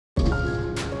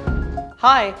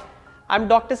Hi, I'm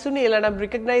Dr. Sunil and I'm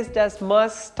recognized as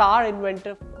Maersk Star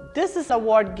Inventor. This is an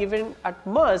award given at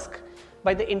Maersk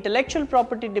by the Intellectual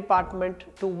Property Department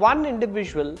to one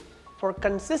individual for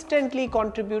consistently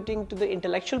contributing to the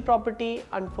intellectual property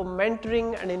and for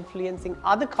mentoring and influencing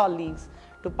other colleagues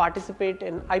to participate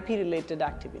in IP-related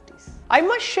activities. I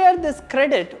must share this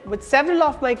credit with several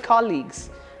of my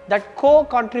colleagues that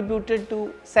co-contributed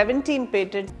to 17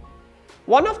 patents.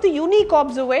 One of the unique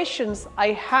observations I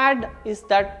had is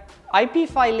that IP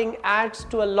filing adds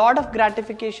to a lot of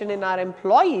gratification in our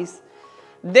employees,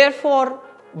 therefore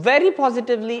very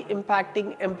positively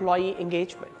impacting employee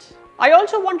engagement. I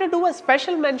also want to do a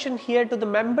special mention here to the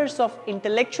members of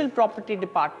Intellectual Property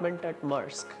Department at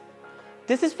Maersk.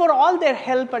 This is for all their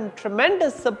help and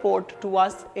tremendous support to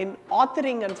us in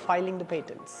authoring and filing the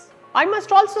patents. I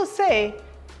must also say,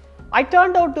 I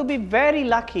turned out to be very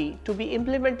lucky to be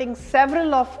implementing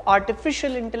several of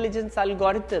artificial intelligence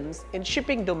algorithms in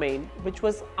shipping domain, which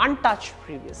was untouched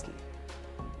previously.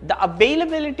 The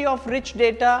availability of rich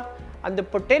data and the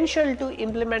potential to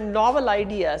implement novel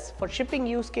ideas for shipping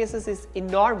use cases is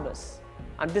enormous,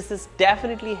 and this is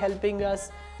definitely helping us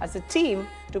as a team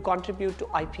to contribute to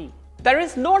IP. There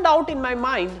is no doubt in my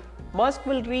mind, Maersk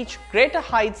will reach greater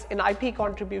heights in IP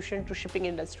contribution to shipping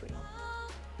industry.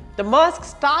 The Maersk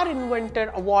Star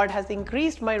Inventor Award has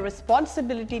increased my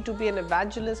responsibility to be an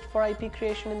evangelist for IP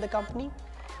creation in the company,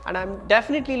 and I'm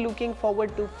definitely looking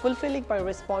forward to fulfilling my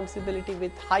responsibility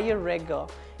with higher rigor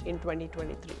in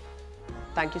 2023.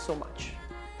 Thank you so much.